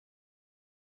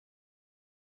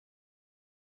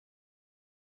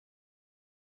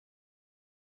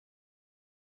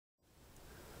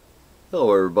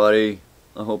Hello everybody,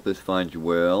 I hope this finds you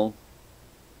well.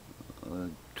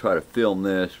 Try to film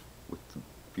this with the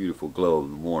beautiful glow of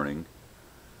the morning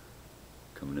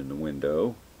coming in the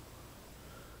window.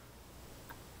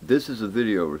 This is a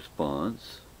video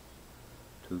response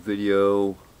to a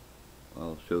video,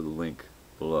 I'll show the link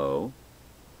below.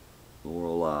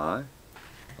 Lorelei,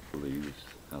 I believe is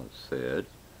how it's said,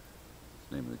 it's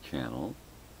the name of the channel.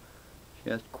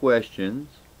 She asked questions.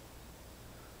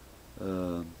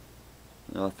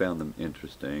 I found them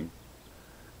interesting.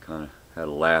 Kind of had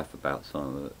a laugh about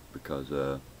some of it because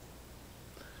the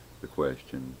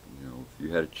question, if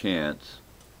you had a chance,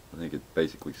 I think it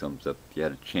basically sums up, if you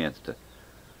had a chance to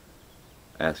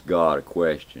ask God a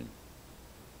question,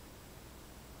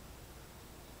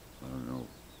 I don't know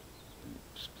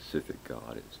specific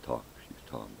God she was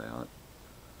talking about.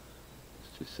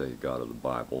 Let's just say God of the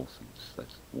Bible, since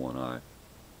that's the one I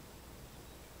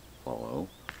follow.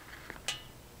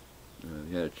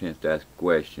 If you had a chance to ask a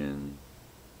question,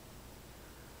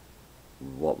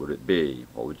 what would it be?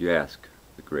 What would you ask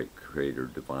the great creator,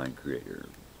 divine creator?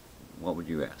 What would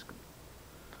you ask him?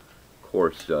 Of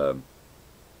course, I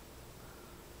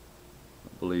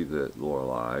believe that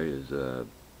Lorelei is I'm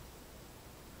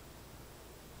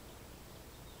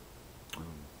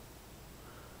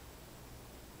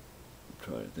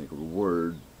trying to think of a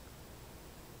word,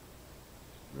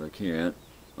 but I can't.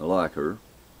 I like her.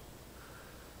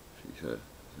 She's an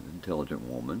intelligent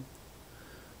woman,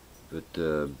 but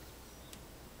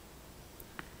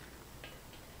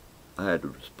I had to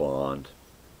respond.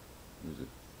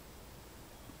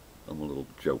 I'm a little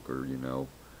joker,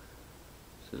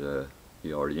 Said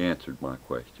he already answered my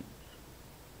questions.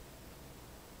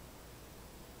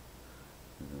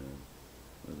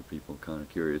 Other people are kind of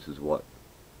curious as what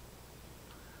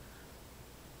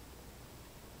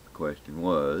the question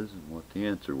was and what the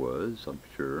answer was, I'm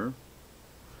sure.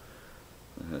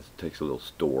 It takes a little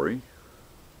story.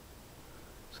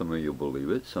 Some of you will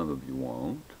believe it, some of you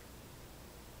won't.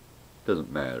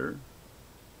 Doesn't matter,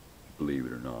 believe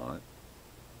it or not.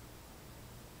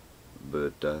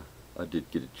 But I did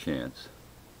get a chance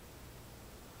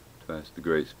to ask the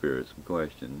Great Spirit some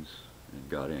questions and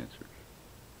got answers.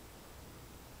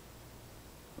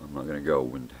 I'm not going to go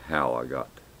into how I got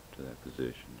to that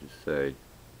position. Just say,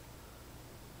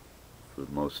 for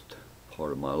the most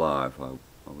part of my life, I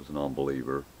was an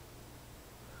unbeliever.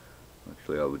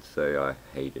 Actually, I would say I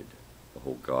hated the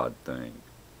whole God thing.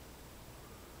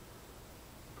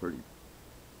 Pretty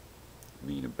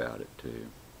mean about it too.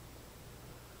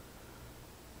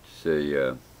 Say,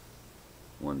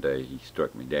 one day he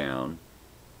struck me down,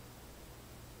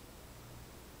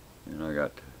 and I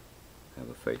got to have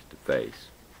a face-to-face,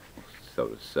 so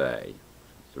to say,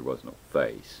 since there was no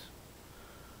face.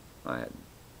 I had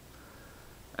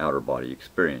outer body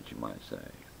experience, you might say.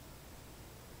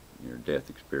 Near-death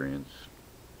experience,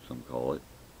 some call it.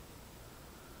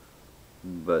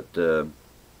 But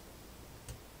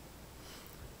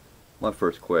my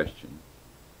first question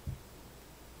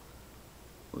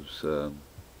was,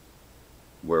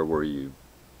 where were you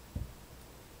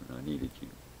when I needed you,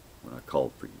 when I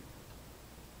called for you?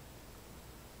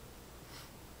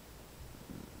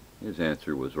 His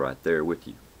answer was right there with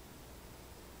you.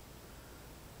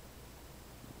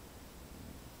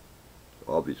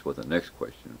 Obvious what the next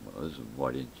question was, and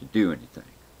why didn't you do anything?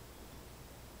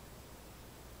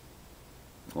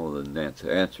 Well, the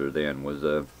answer then was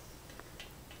a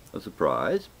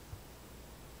surprise,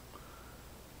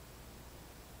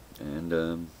 and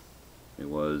it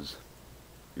was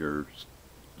you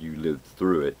lived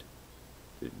through it,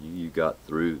 didn't you? You got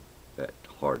through that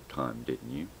hard time,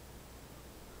 didn't you?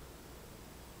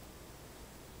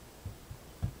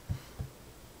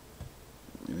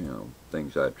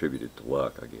 Things I attributed to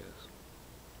luck, I guess,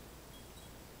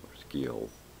 or skill,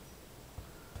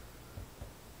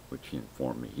 which he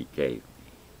informed me he gave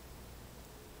me.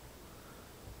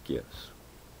 Gifts.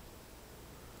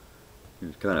 He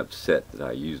was kind of upset that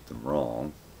I used them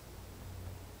wrong.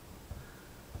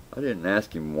 I didn't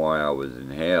ask him why I was in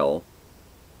hell,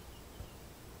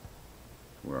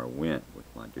 where I went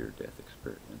with my near-death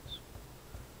experience.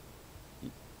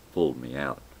 He pulled me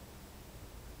out.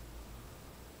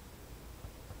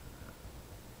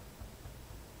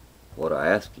 What I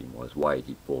asked him was, why did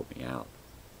he pull me out?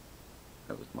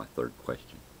 That was my third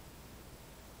question.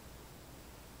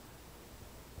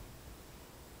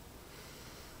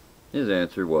 His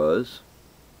answer was,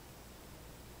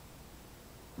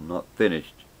 I'm not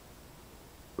finished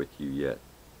with you yet.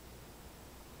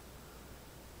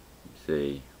 You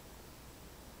see,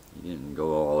 he didn't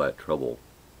go all that trouble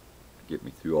to get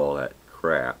me through all that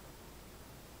crap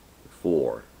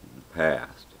before, in the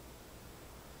past.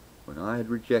 when I had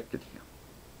rejected him,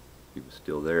 he was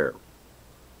still there.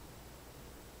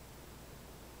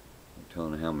 I'm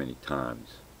telling you how many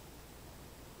times.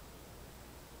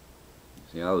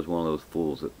 See, I was one of those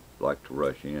fools that liked to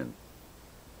rush in.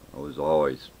 I was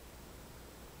always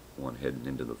one heading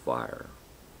into the fire,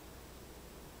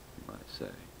 you might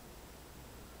say.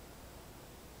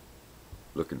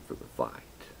 Looking for the fight.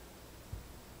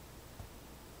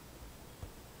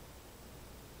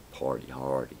 Party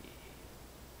hardy.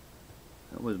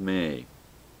 That was me.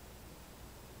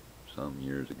 Some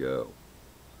years ago.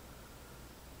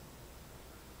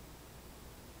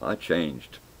 I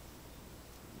changed.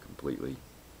 Completely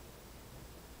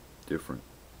different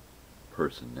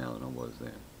person now than I was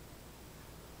then.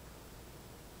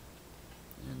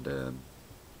 And I'm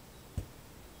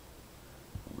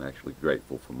actually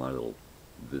grateful for my little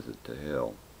visit to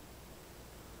hell.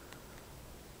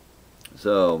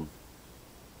 So,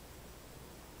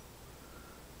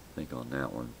 think on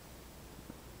that one.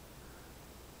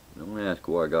 Don't ask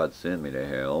why God sent me to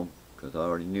hell, because I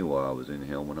already knew why I was in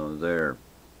hell when I was there.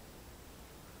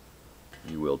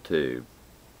 You will too,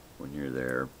 when you're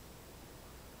there.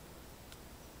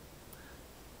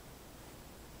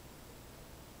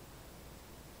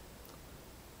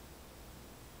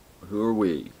 Who are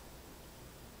we?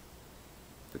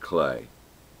 The clay.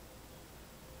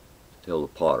 To tell the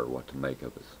potter what to make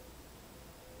of us.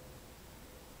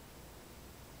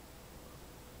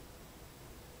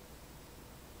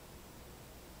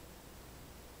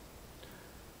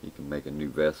 He can make a new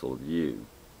vessel of you,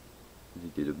 as he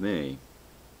did of me.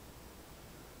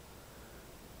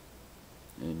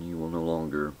 And you will no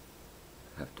longer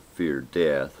have to fear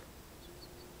death,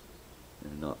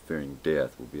 and not fearing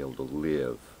death will be able to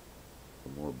live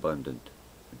a more abundant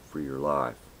and freer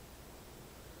life,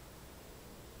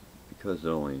 because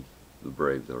only the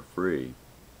brave are free.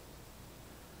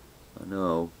 I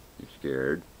know you're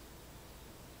scared.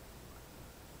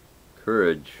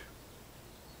 Courage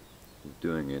is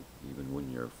doing it even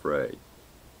when you're afraid.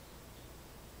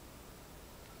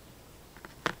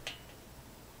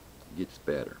 It gets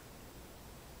better.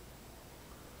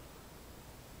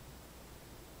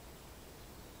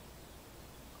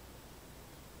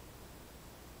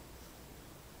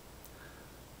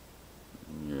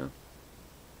 Yeah.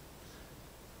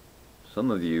 Some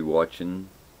of you watching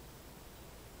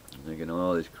thinking,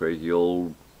 oh, this crazy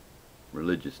old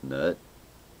religious nut.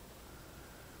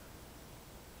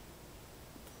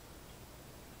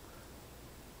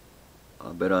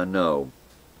 I bet I know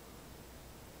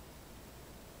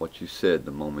what you said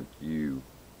the moment you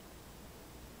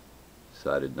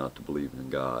decided not to believe in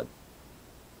God.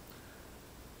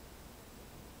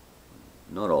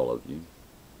 Not all of you,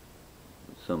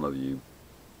 but some of you.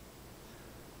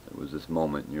 There was this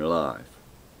moment in your life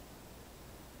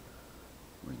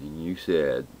when you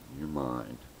said in your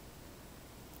mind,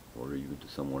 or even to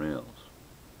someone else,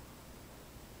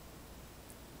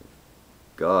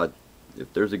 God,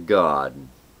 if there's a God,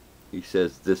 he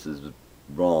says this is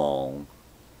wrong,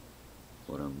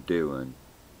 what I'm doing,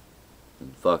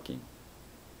 then fucking.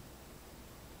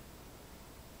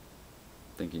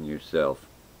 Thinking to yourself,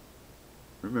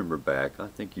 remember back, I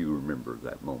think you remember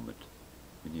that moment.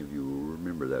 Many of you will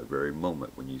remember that very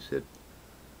moment when you said,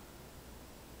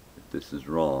 if this is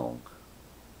wrong,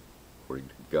 according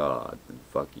to God, then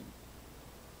fucking.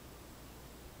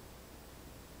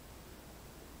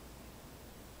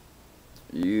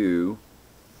 You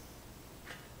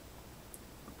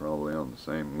are probably on the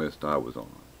same list I was on.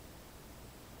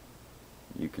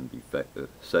 You can be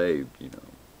saved, you know.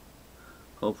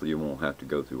 Hopefully you won't have to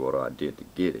go through what I did to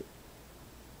get it.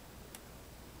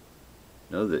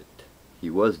 Know that he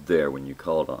was there when you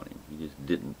called on him. He just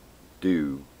didn't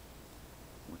do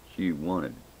what you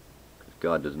wanted. Because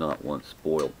God does not want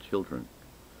spoiled children.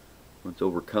 He wants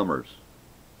overcomers.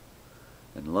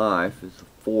 And life is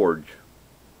a forge.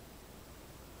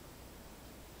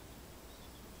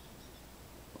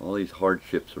 All these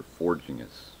hardships are forging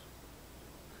us,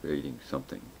 creating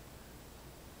something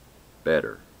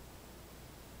better,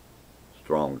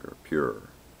 stronger, purer.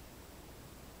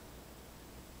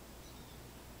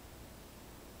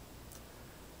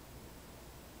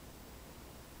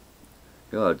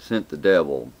 God sent the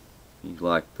devil. He's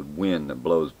like the wind that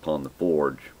blows upon the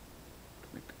forge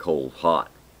to make the coals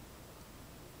hot.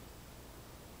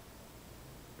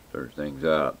 Stirs things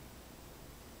up.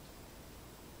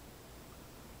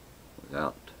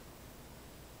 Without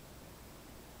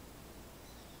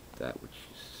that which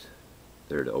is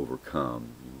there to overcome,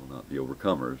 you will not be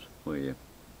overcomers, will you?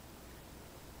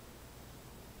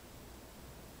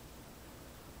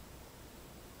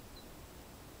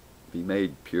 Be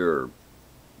made pure.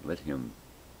 Let him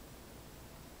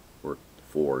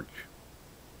forge.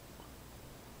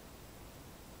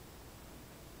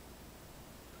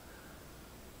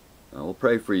 I will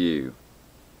pray for you,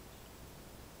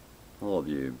 all of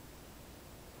you,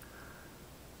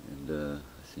 and I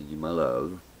send you my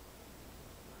love.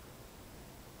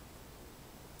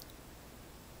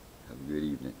 Have a good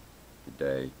evening, good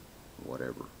day,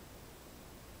 whatever.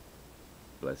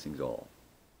 Blessings all.